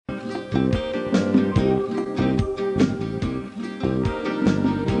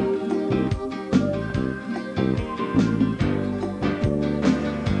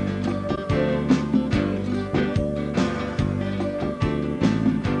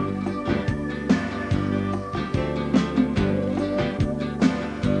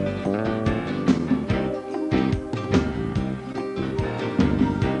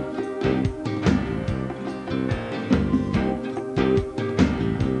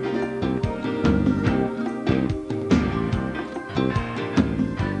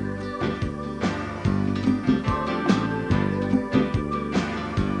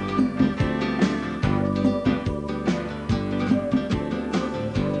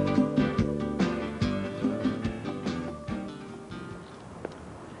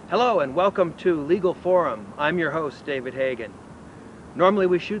Hello and welcome to Legal Forum. I'm your host, David Hagen. Normally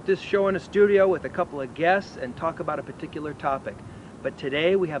we shoot this show in a studio with a couple of guests and talk about a particular topic. But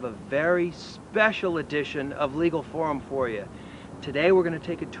today we have a very special edition of Legal Forum for you. Today we're going to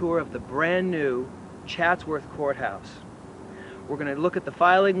take a tour of the brand new Chatsworth Courthouse. We're going to look at the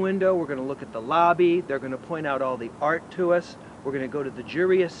filing window, we're going to look at the lobby, they're going to point out all the art to us, we're going to go to the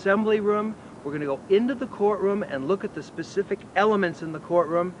jury assembly room, we're going to go into the courtroom and look at the specific elements in the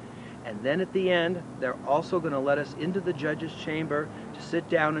courtroom, and then at the end they're also going to let us into the judge's chamber to sit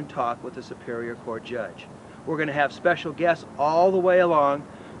down and talk with the Superior Court judge. We're going to have special guests all the way along,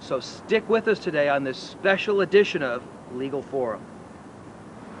 so stick with us today on this special edition of Legal Forum.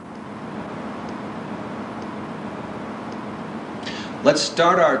 Let's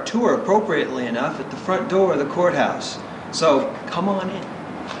start our tour appropriately enough at the front door of the courthouse. So come on in.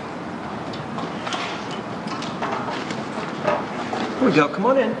 Here we go, come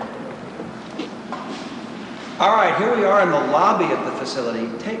on in. All right, here we are in the lobby of the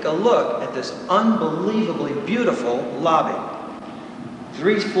facility. Take a look at this unbelievably beautiful lobby.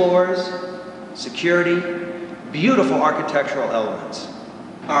 3 floors, security, beautiful architectural elements.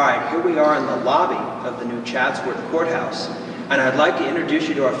 All right, here we are in the lobby of the new Chatsworth Courthouse, and I'd like to introduce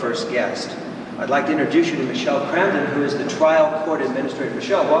you to our first guest. I'd like to introduce you to Michelle Crandon, who is the trial court administrator.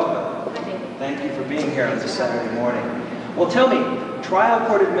 Michelle, welcome. Hi, David. Thank you for being here on this Saturday morning. Well, tell me, trial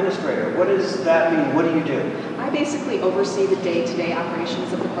court administrator, what does that mean? What do you do? I basically oversee the day-to-day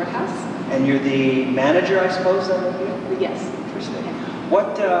operations of the courthouse. And you're the manager, I suppose, then, of you? Yes. Interesting.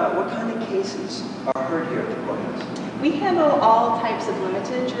 What kind of cases are heard here at the courthouse? We handle all types of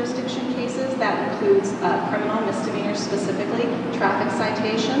limited jurisdiction cases. That includes criminal misdemeanors specifically, traffic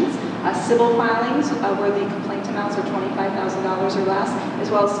citations, civil filings where the complaint amounts are $25,000 or less, as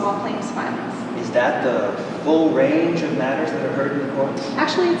well as small claims filings. Is that the full range of matters that are heard in the courts?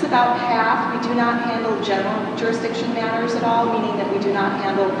 Actually, it's about half. We do not handle general jurisdiction matters at all, meaning that we do not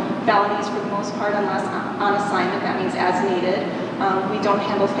handle felonies for the most part unless on assignment. That means as needed. We don't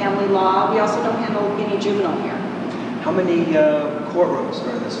handle family law. We also don't handle any juvenile here. How many courtrooms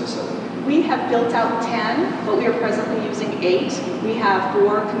are in this facility? We have built out 10, but we are presently using 8. We have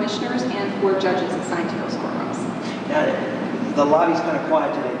 4 commissioners and 4 judges assigned to those courtrooms. Now, the lobby's kind of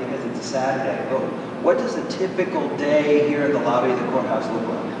quiet today because it's a Saturday, but what does a typical day here in the lobby of the courthouse look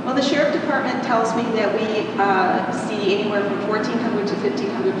like? Well, the sheriff department tells me that we see anywhere from 1,400 to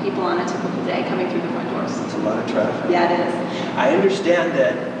 1,500 people on a typical day coming through the front doors. It's a lot of traffic. Yeah, it is. I understand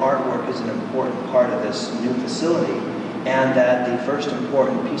that artwork is an important part of this new facility, and that the first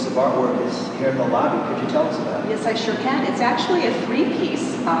important piece of artwork is here in the lobby. Could you tell us about it? Yes, I sure can. It's actually a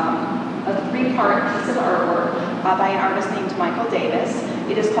 3-piece, a 3-part piece of artwork by an artist named Michael Davis.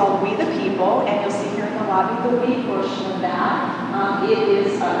 It is called We the People, and you'll see here in the lobby the we portion of that. It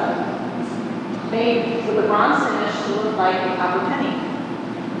is made with a bronze finish to look like a copper penny.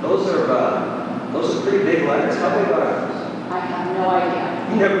 Those are pretty big letters. How big are those? I have no idea.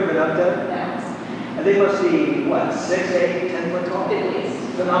 You've never been up there? No. And they must be, what, 6, 8, 10 foot tall? At least.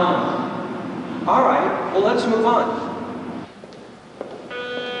 Phenomenal. All right, well, let's move on.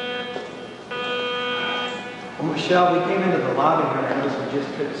 Well, Michelle, we came into the lobby here and I noticed we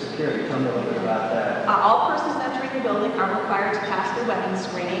just took security. Tell me a little bit about that. All persons entering the building are required to pass their weapons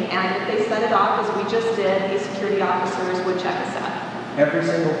screening, and if they set it off, as we just did, the security officers would check us out. Every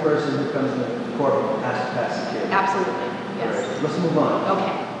single person who comes in the courtroom has to pass security. Absolutely, yes. Right. Let's move on.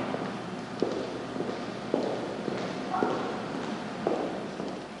 Okay.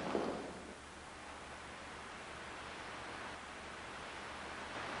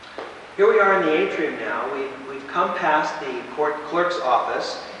 Here we are in the atrium now. We've come past the court clerk's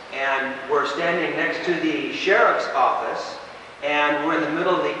office, and we're standing next to the sheriff's office, and we're in the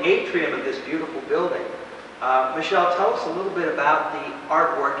middle of the atrium of this beautiful building. Michelle, tell us a little bit about the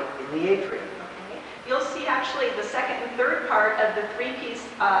artwork in the atrium. Okay. You'll see actually the second and third part of the 3-piece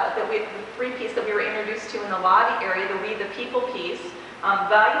that we were introduced to in the lobby area, the We the People piece.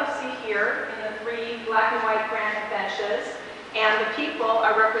 That you'll see here in the 3 black and white granite benches. And the people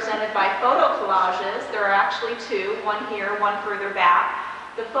are represented by photo collages. There are actually 2, one here, one further back.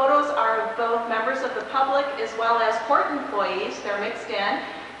 The photos are both members of the public as well as court employees. They're mixed in.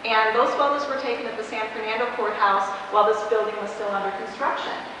 And those photos were taken at the San Fernando Courthouse while this building was still under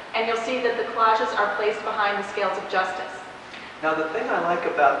construction. And you'll see that the collages are placed behind the scales of justice. Now, the thing I like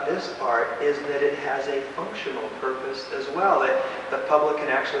about this art is that it has a functional purpose as well, that the public can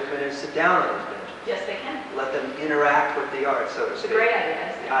actually come in and sit down on those benches. Yes, they can. Let them interact with the art, so to speak. It's a great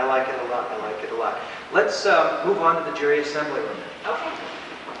idea. I like it a lot. I like it a lot. Let's move on to the jury assembly room. Okay.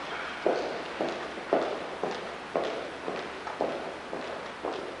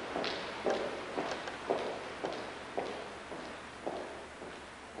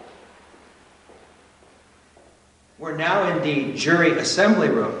 We're now in the jury assembly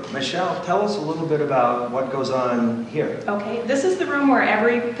room. Michelle, tell us a little bit about what goes on here. Okay, this is the room where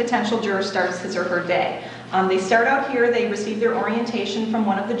every potential juror starts his or her day. They start out here, they receive their orientation from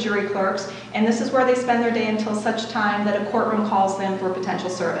one of the jury clerks, and this is where they spend their day until such time that a courtroom calls them for potential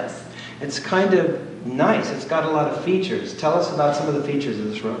service. It's kind of nice. It's got a lot of features. Tell us about some of the features of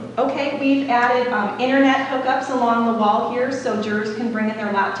this room. Okay, we've added internet hookups along the wall here so jurors can bring in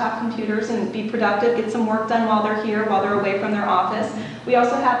their laptop computers and be productive, get some work done while they're here, while they're away from their office. We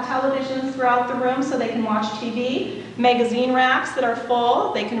also have televisions throughout the room so they can watch TV, magazine racks that are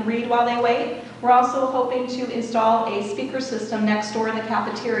full, they can read while they wait. We're also hoping to install a speaker system next door in the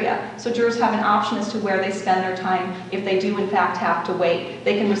cafeteria so jurors have an option as to where they spend their time if they do in fact have to wait.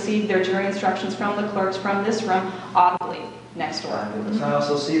 They can receive their jury instructions from the clerks from this room audibly next door. I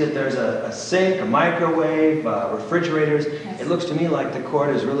also see that there's a sink, a microwave, refrigerators. Yes. It looks to me like the court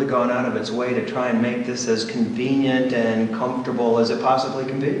has really gone out of its way to try and make this as convenient and comfortable as it possibly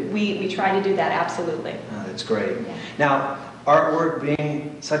can be. We try to do that, absolutely. That's great. Yeah. Now, artwork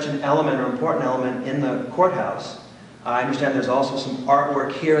being such an element or important element in the courthouse, I understand there's also some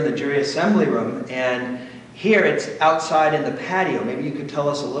artwork here in the jury assembly room, and here it's outside in the patio. Maybe you could tell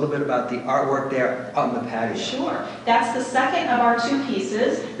us a little bit about the artwork there on the patio. Sure. That's the second of our two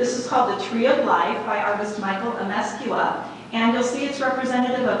pieces. This is called The Tree of Life by artist Michael Amescua. And you'll see it's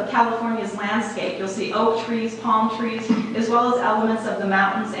representative of California's landscape. You'll see oak trees, palm trees, as well as elements of the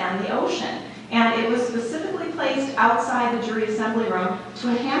mountains and the ocean. And it was specifically placed outside the jury assembly room to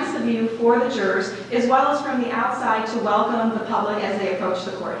enhance the view for the jurors, as well as from the outside to welcome the public as they approach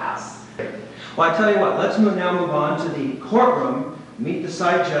the courthouse. Well, I tell you what, let's now move on to the courtroom, meet the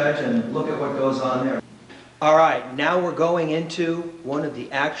side judge, and look at what goes on there. All right, now we're going into one of the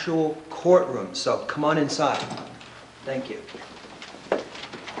actual courtrooms, so come on inside. Thank you.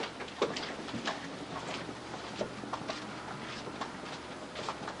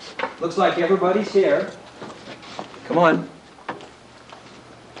 Looks like everybody's here. Come on.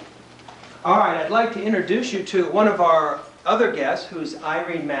 All right, I'd like to introduce you to one of our other guests, who's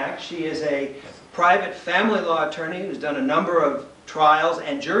Irene Mack. She is a private family law attorney who's done a number of trials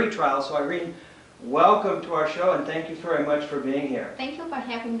and jury trials. So Irene, welcome to our show, and thank you very much for being here. Thank you for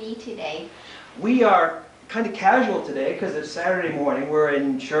having me today. We are kind of casual today because it's Saturday morning. We're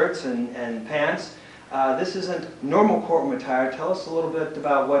in shirts and pants. This isn't normal courtroom attire. Tell us a little bit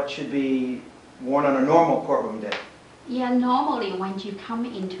about what should be worn on a normal courtroom day. Yeah, normally when you come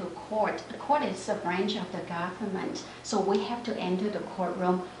into court, the court is a branch of the government, so we have to enter the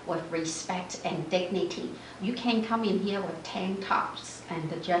courtroom with respect and dignity. You can't come in here with tank tops, and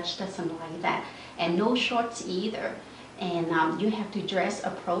the judge doesn't like that, and no shorts either. And you have to dress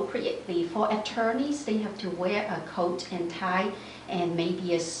appropriately. For attorneys, they have to wear a coat and tie and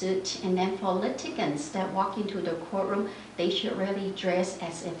maybe a suit. And then for litigants that walk into the courtroom, they should really dress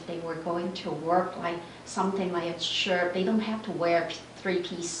as if they were going to work, like something like a shirt. They don't have to wear a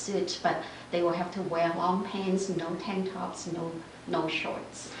three-piece suit, but they will have to wear long pants, no tank tops, no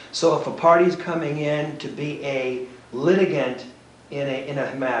shorts. So if a party's coming in to be a litigant in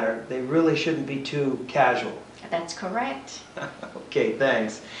a matter, they really shouldn't be too casual. That's correct. Okay,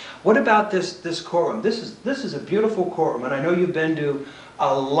 thanks. What about this courtroom? This is a beautiful courtroom, and I know you've been to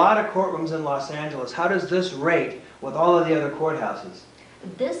a lot of courtrooms in Los Angeles. How does this rate with all of the other courthouses?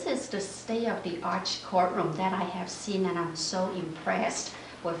 This is the state-of-the-art courtroom that I have seen, and I'm so impressed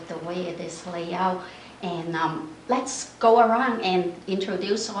with the way it is laid out. And let's go around and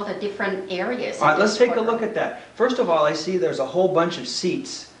introduce all the different areas. All right, let's take a look at that. First of all, I see there's a whole bunch of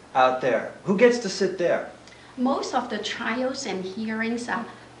seats out there. Who gets to sit there? Most of the trials and hearings are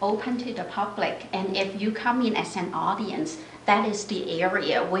open to the public, and if you come in as an audience, that is the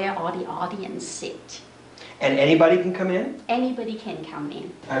area where all the audience sit. And anybody can come in? Anybody can come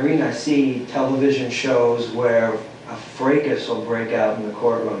in. Irene, I see television shows where a fracas will break out in the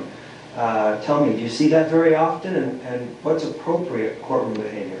courtroom. Tell me, do you see that very often, and what's appropriate courtroom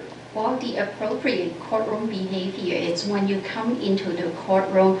behavior? Well, the appropriate courtroom behavior is when you come into the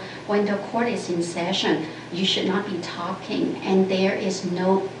courtroom, when the court is in session, you should not be talking, and there is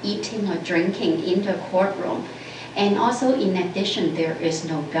no eating or drinking in the courtroom. And also, in addition, there is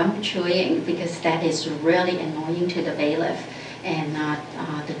no gum chewing, because that is really annoying to the bailiff, and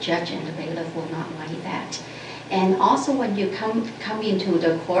the judge and the bailiff will not like that. And also, when you come into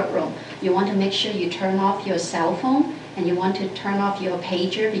the courtroom, you want to make sure you turn off your cell phone, and you want to turn off your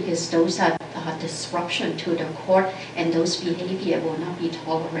pager, because those are disruption to the court, and those behavior will not be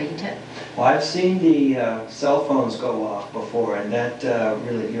tolerated. Well, I've seen the cell phones go off before, and that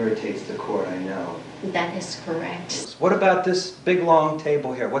really irritates the court, I know. That is correct. What about this big long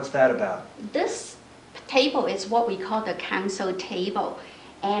table here? What's that about? This table is what we call the counsel table.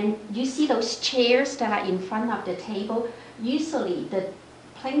 And you see those chairs that are in front of the table, usually the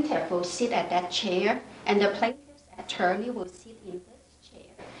plaintiff will sit at that chair and the plaintiff's attorney will sit in this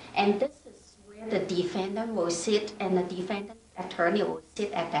chair. And this is where the defendant will sit and the defendant's attorney will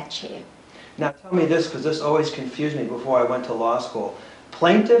sit at that chair. Now tell me this, because this always confused me before I went to law school.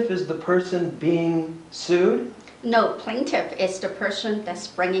 Plaintiff is the person being sued? No, plaintiff is the person that's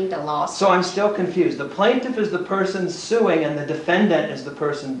bringing the lawsuit. So I'm still confused. The plaintiff is the person suing and the defendant is the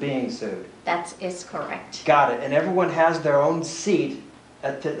person being sued. That is correct. Got it. And everyone has their own seat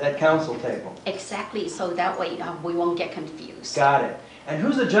at counsel table. Exactly, so that way we won't get confused. Got it. And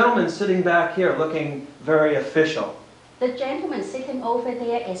who's the gentleman sitting back here looking very official? The gentleman sitting over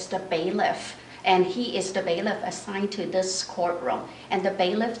there is the bailiff, and he is the bailiff assigned to this courtroom. And the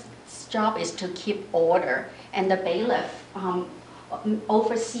bailiff's job is to keep order, and the bailiff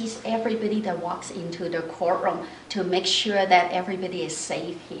oversees everybody that walks into the courtroom to make sure that everybody is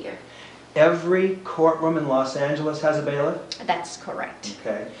safe here. Every courtroom in Los Angeles has a bailiff? That's correct.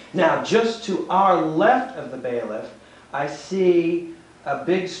 Okay. Now, just to our left of the bailiff, I see a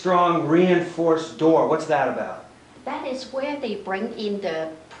big, strong, reinforced door. What's that about? That is where they bring in the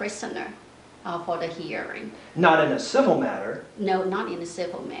prisoner for the hearing. Not in a civil matter. No, not in a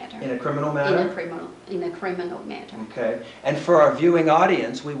civil matter. In a criminal matter? In a criminal matter. Okay. And for our viewing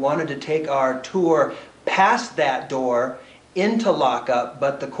audience, we wanted to take our tour past that door into lockup,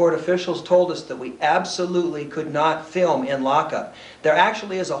 but the court officials told us that we absolutely could not film in lockup. There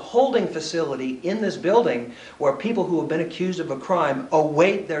actually is a holding facility in this building where people who have been accused of a crime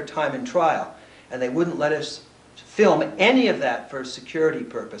await their time in trial, and they wouldn't let us film any of that for security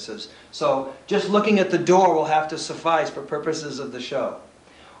purposes. So just looking at the door will have to suffice for purposes of the show.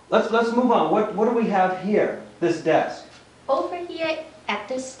 Let's move on. What do we have here, this desk? Over here at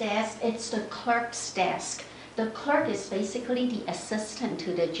this desk, it's the clerk's desk. The clerk is basically the assistant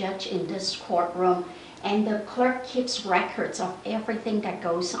to the judge in this courtroom, and the clerk keeps records of everything that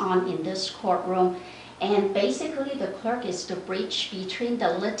goes on in this courtroom. And basically the clerk is the bridge between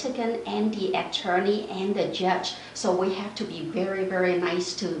the litigant and the attorney and the judge. So we have to be very, very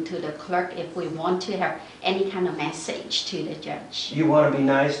nice to the clerk if we want to have any kind of message to the judge. You want to be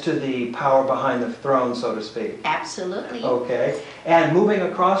nice to the power behind the throne, so to speak. Absolutely. Okay. And moving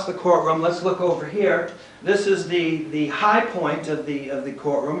across the courtroom, let's look over here. This is the high point of the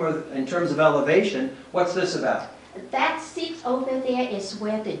courtroom, or in terms of elevation. What's this about? That seat over there is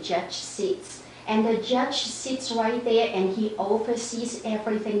where the judge sits. And the judge sits right there and he oversees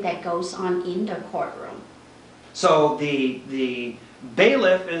everything that goes on in the courtroom. So the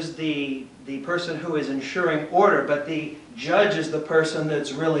bailiff is the person who is ensuring order, but the judge is the person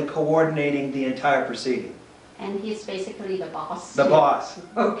that's really coordinating the entire proceeding. And he's basically the boss. The boss.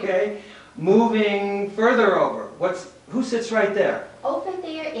 Okay. Moving further over, who sits right there? Over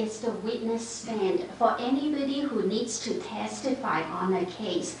there is the witness stand. For anybody who needs to testify on a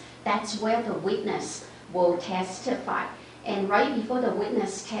case, that's where the witness will testify. And right before the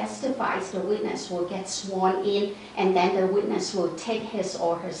witness testifies, the witness will get sworn in, and then the witness will take his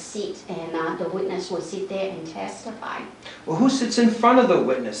or her seat, and the witness will sit there and testify. Well, who sits in front of the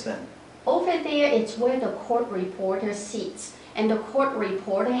witness then? Over there, it's where the court reporter sits. And the court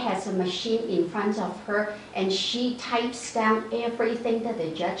reporter has a machine in front of her, and she types down everything that the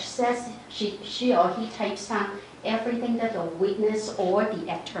judge says. She or he types down everything that the witness or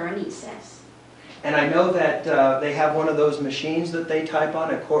the attorney says. And I know that they have one of those machines that they type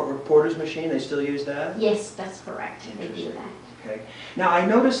on, a court reporter's machine. They still use that? Yes, that's correct. They do that. Okay. Now I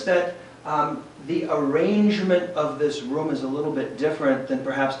noticed that the arrangement of this room is a little bit different than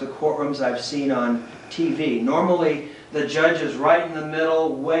perhaps the courtrooms I've seen on TV. Normally the judge is right in the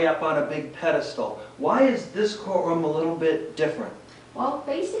middle, way up on a big pedestal. Why is this courtroom a little bit different? Well,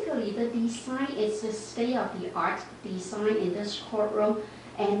 basically the design is the state-of-the-art design in this courtroom,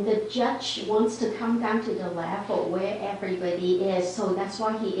 and the judge wants to come down to the level where everybody is, so that's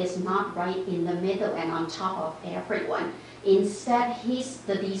why he is not right in the middle and on top of everyone. Instead,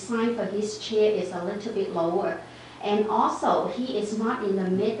 the design for his chair is a little bit lower. And also, he is not in the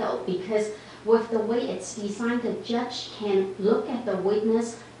middle because with the way it's designed, the judge can look at the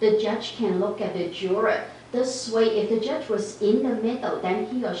witness, the judge can look at the juror. This way, if the judge was in the middle, then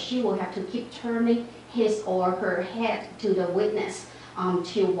he or she will have to keep turning his or her head to the witness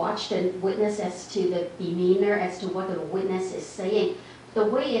to watch the witness as to the demeanor, as to what the witness is saying. The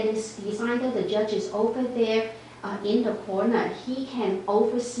way it is designed, the judge is over there in the corner. He can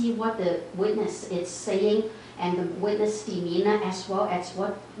oversee what the witness is saying and the witness demeanor, as well as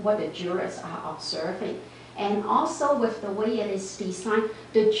what the jurors are observing. And also with the way it is designed,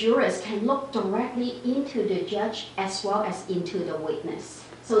 the jurors can look directly into the judge as well as into the witness.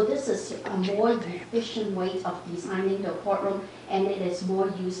 So this is a more efficient way of designing the courtroom, and it is more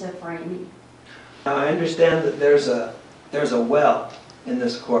user-friendly. Now I understand that there's a well in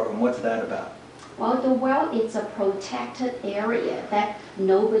this courtroom. What's that about? Well, the well is a protected area that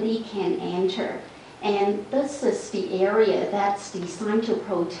nobody can enter. And this is the area that's designed to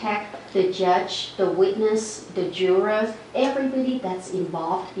protect the judge, the witness, the jurors, everybody that's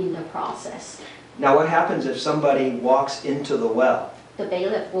involved in the process. Now what happens if somebody walks into the well? The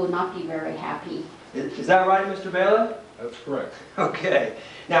bailiff will not be very happy. Is that right, Mr. Bailiff? That's correct. Okay.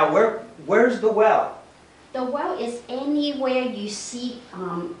 Now where's the well? The well is anywhere you see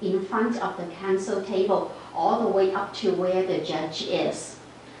in front of the counsel table, all the way up to where the judge is.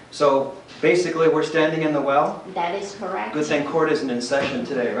 So basically we're standing in the well? That is correct. Good thing court isn't in session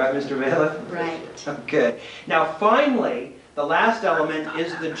today, right, Mr. Bailiff? Right. Okay. Now finally, the last element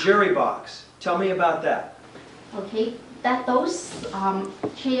is the jury box. Tell me about that. Okay, those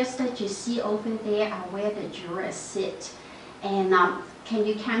chairs that you see over there are where the jurors sit. And can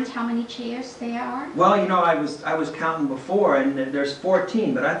you count how many chairs there are? Well, you know, I was counting before, and there's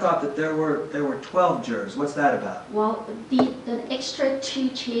 14, but I thought that there were 12 jurors. What's that about? Well, the extra 2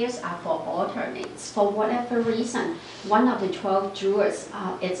 chairs are for alternates. For whatever reason, one of the 12 jurors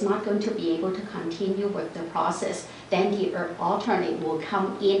is not going to be able to continue with the process. Then the alternate will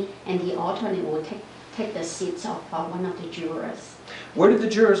come in, and the alternate will take the seats of one of the jurors. Where did the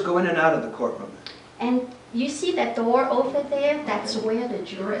jurors go in and out of the courtroom? And you see that door over there? That's where the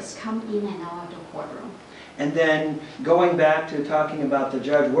jurors come in and out of the courtroom. And then going back to talking about the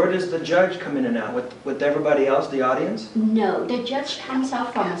judge, where does the judge come in and out? With everybody else, the audience? No, the judge comes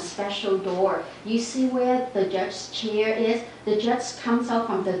out from a special door. You see where the judge's chair is? The judge comes out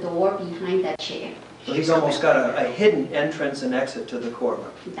from the door behind that chair. So he's almost got a hidden entrance and exit to the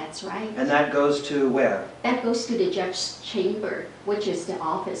courtroom. That's right. And that goes to where? That goes to the judge's chamber, which is the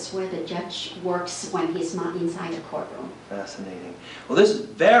office where the judge works when he's not inside the courtroom. Fascinating. Well, this is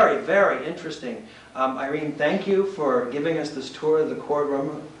very, very interesting. Irene, thank you for giving us this tour of the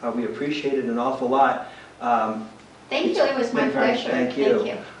courtroom. We appreciate it an awful lot. Thank you. It was my pleasure. Thank you. Thank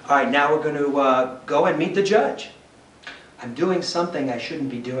you. All right, now we're going to go and meet the judge. I'm doing something I shouldn't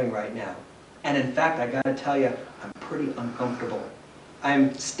be doing right now. And in fact, I got to tell you, I'm pretty uncomfortable.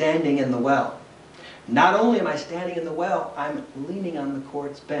 I'm standing in the well. Not only am I standing in the well, I'm leaning on the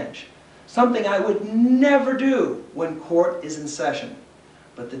court's bench. Something I would never do when court is in session.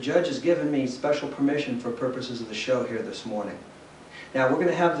 But the judge has given me special permission for purposes of the show here this morning. Now, we're going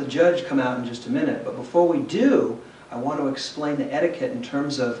to have the judge come out in just a minute, but before we do, I want to explain the etiquette in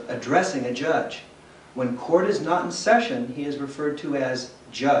terms of addressing a judge. When court is not in session, he is referred to as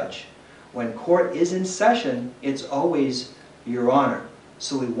judge. When court is in session, it's always Your Honor.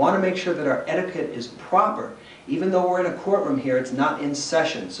 So we want to make sure that our etiquette is proper. Even though we're in a courtroom here, it's not in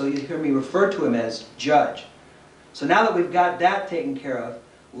session. So you hear me refer to him as judge. So now that we've got that taken care of,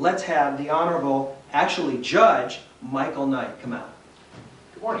 let's have the Honorable, actually Judge, Michael Knight come out.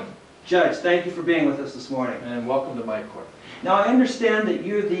 Good morning. Judge, thank you for being with us this morning. And welcome to my court. Now I understand that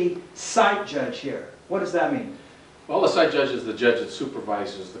you're the site judge here. What does that mean? Well, the site judge is the judge that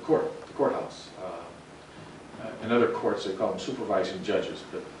supervises the courthouse. In other courts, they call them supervising judges.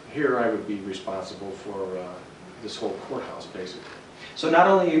 But here I would be responsible for this whole courthouse, basically. So not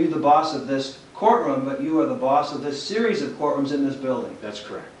only are you the boss of this courtroom, but you are the boss of this series of courtrooms in this building. That's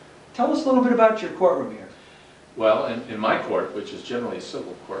correct. Tell us a little bit about your courtroom here. Well, in my court, which is generally a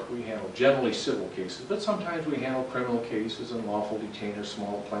civil court, we handle generally civil cases, but sometimes we handle criminal cases, unlawful detainers,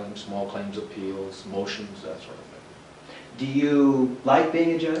 small claims appeals, motions, that sort of thing. Do you like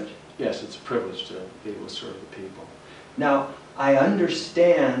being a judge? Yes, it's a privilege to be able to serve the people. Now, I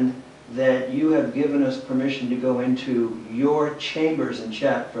understand that you have given us permission to go into your chambers and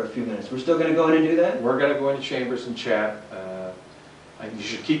chat for a few minutes. We're still going to go in and do that? We're going to go into chambers and chat. You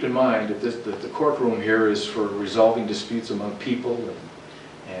should keep in mind that the courtroom here is for resolving disputes among people,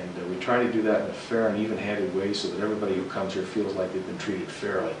 and we try to do that in a fair and even-handed way so that everybody who comes here feels like they've been treated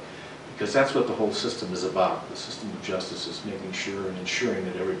fairly. Because that's what the whole system is about. The system of justice is making sure and ensuring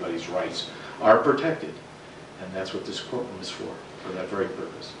that everybody's rights are protected. And that's what this courtroom is for that very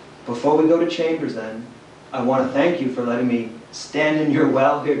purpose. Before we go to chambers then, I want to thank you for letting me stand in your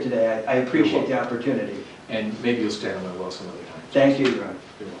well here today. I appreciate the opportunity. And maybe you'll stand in my well some other time. Thank you, Your Honor.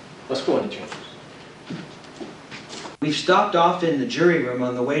 Let's go into chambers. We've stopped off in the jury room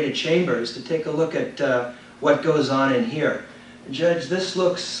on the way to chambers to take a look at what goes on in here. Judge, this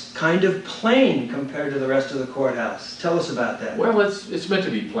looks kind of plain compared to the rest of the courthouse. Tell us about that. Well, it's meant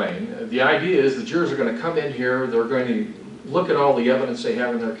to be plain. The idea is the jurors are going to come in here, they're going to look at all the evidence they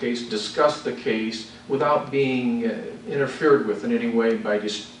have in their case, discuss the case without being interfered with in any way by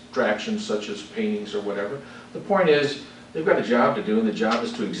distractions such as paintings or whatever. The point is, they've got a job to do, and the job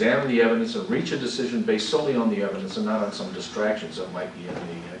is to examine the evidence and reach a decision based solely on the evidence and not on some distractions that might be in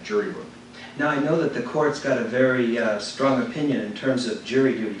the jury room. Now, I know that the court's got a very strong opinion in terms of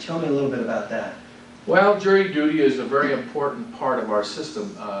jury duty. Tell me a little bit about that. Well, jury duty is a very important part of our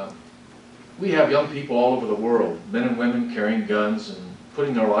system. We have young people all over the world, men and women carrying guns and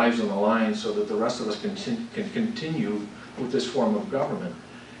putting their lives on the line so that the rest of us can continue with this form of government.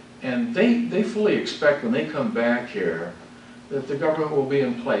 And they fully expect when they come back here that the government will be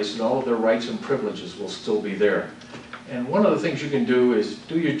in place and all of their rights and privileges will still be there. And one of the things you can do is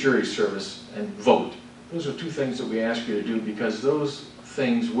do your jury service and vote. Those are two things that we ask you to do because those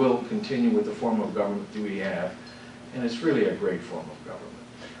things will continue with the form of government that we have. And it's really a great form of government.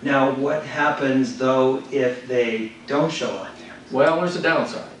 Now, what happens, though, if they don't show up? Well, there's a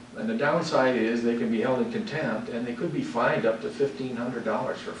downside. And the downside is they can be held in contempt and they could be fined up to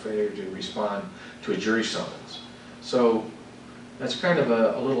 $1,500 for failure to respond to a jury summons. So that's kind of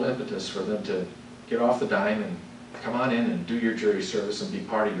a little impetus for them to get off the dime and come on in and do your jury service and be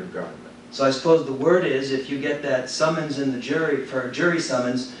part of your government. So I suppose the word is, if you get that summons in the jury, for a jury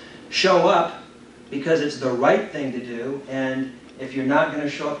summons, show up because it's the right thing to do, and if you're not going to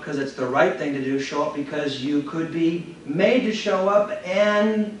show up because it's the right thing to do, show up because you could be made to show up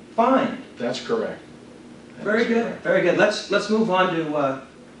and fined. That's correct. Very good, very good. Let's move on to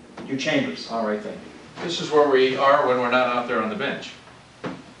your chambers. All right, thank you. This is where we are when we're not out there on the bench.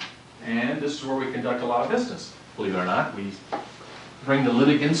 And this is where we conduct a lot of business. Believe it or not, we bring the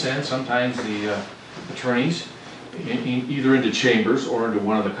litigants and sometimes the attorneys either into chambers or into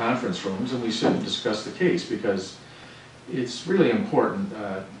one of the conference rooms, and we sit and discuss the case because it's really important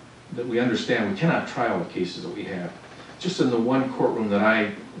that we understand we cannot try all the cases that we have. Just in the one courtroom that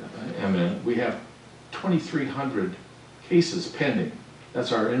I am in, we have 2,300 cases pending.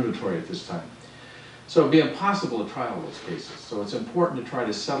 That's our inventory at this time. So it'd be impossible to try all those cases. So it's important to try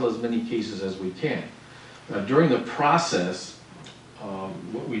to settle as many cases as we can. During the process,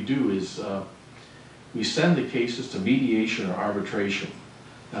 what we do is we send the cases to mediation or arbitration.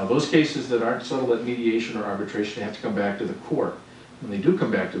 Now, those cases that aren't settled at mediation or arbitration have to come back to the court. When they do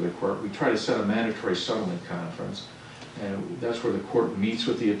come back to the court, we try to set a mandatory settlement conference, and that's where the court meets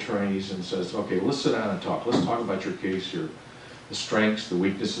with the attorneys and says, okay, well, let's sit down and talk. Let's talk about your case, the strengths, the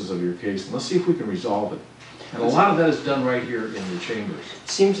weaknesses of your case, and let's see if we can resolve it. And a lot of that is done right here in the chambers. It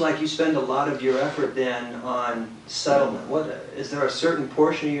seems like you spend a lot of your effort then on settlement. Is there a certain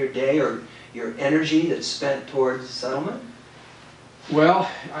portion of your day or your energy that's spent towards settlement? Well,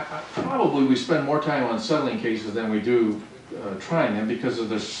 probably we spend more time on settling cases than we do trying them because of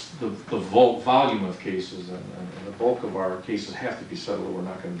the volume of cases, and the bulk of our cases have to be settled or we're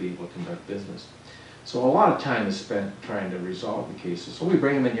not going to be able to conduct business. So a lot of time is spent trying to resolve the cases. So we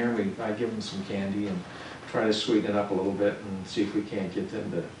bring them in here and I give them some candy and try to sweeten it up a little bit and see if we can't get them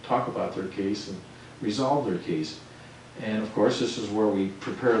to talk about their case and resolve their case. And of course, this is where we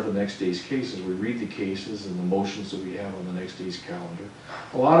prepare the next day's cases. We read the cases and the motions that we have on the next day's calendar.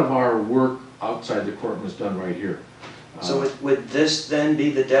 A lot of our work outside the courtroom is done right here. So would this then be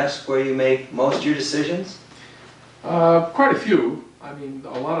the desk where you make most of your decisions? Quite a few. I mean,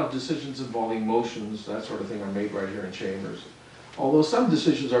 a lot of decisions involving motions, that sort of thing, are made right here in chambers. Although some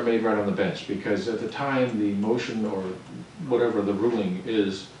decisions are made right on the bench, because at the time the motion or whatever the ruling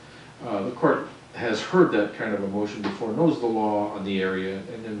is, the court has heard that kind of a motion before, knows the law on the area,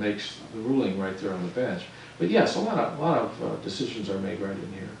 and then makes the ruling right there on the bench. But yes, a lot of decisions are made right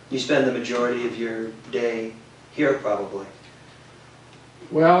in here. You spend the majority of your day here, probably.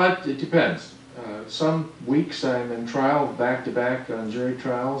 Well, it depends. Some weeks I'm in trial back-to-back on jury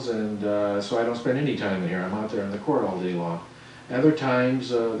trials, and so I don't spend any time in here. I'm out there in the court all day long. Other times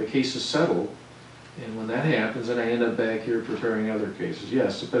the case is settled, and when that happens, then I end up back here preparing other cases.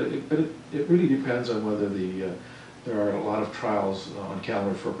 Yes, but it really depends on whether there are a lot of trials on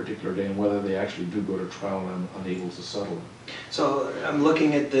calendar for a particular day and whether they actually do go to trial and I'm unable to settle them. So I'm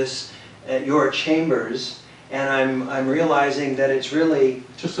looking at this, at your chambers, and I'm realizing that it's really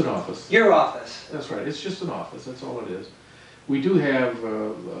just an office. Your office. That's right. It's just an office. That's all it is. We do have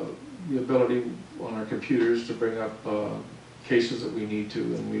the ability on our computers to bring up cases that we need to,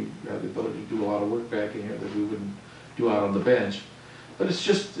 and we have the ability to do a lot of work back in here that we wouldn't do out on the bench. But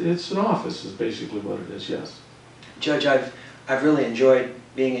it's an office is basically what it is, yes. Judge, I've really enjoyed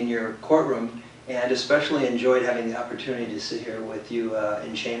being in your courtroom, and especially enjoyed having the opportunity to sit here with you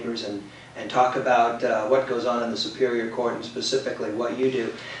in chambers and talk about what goes on in the Superior Court and specifically what you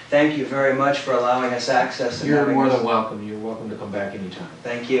do. Thank you very much for allowing us access. And You're more than welcome. You're welcome to come back anytime.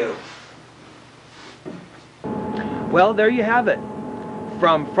 Thank you. Well, there you have it.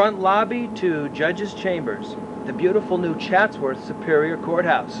 From front lobby to judges' chambers, the beautiful new Chatsworth Superior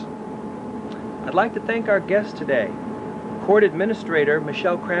Courthouse. I'd like to thank our guests today, Court Administrator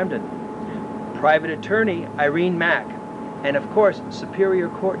Michelle Cramden, Private Attorney Irene Mack, and of course Superior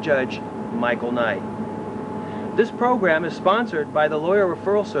Court Judge Michael Knight. This program is sponsored by the Lawyer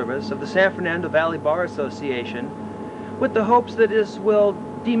Referral Service of the San Fernando Valley Bar Association with the hopes that this will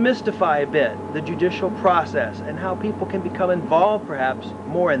demystify a bit the judicial process and how people can become involved perhaps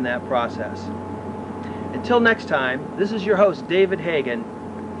more in that process. Until next time, this is your host David Hagen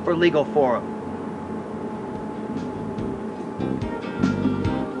for Legal Forum.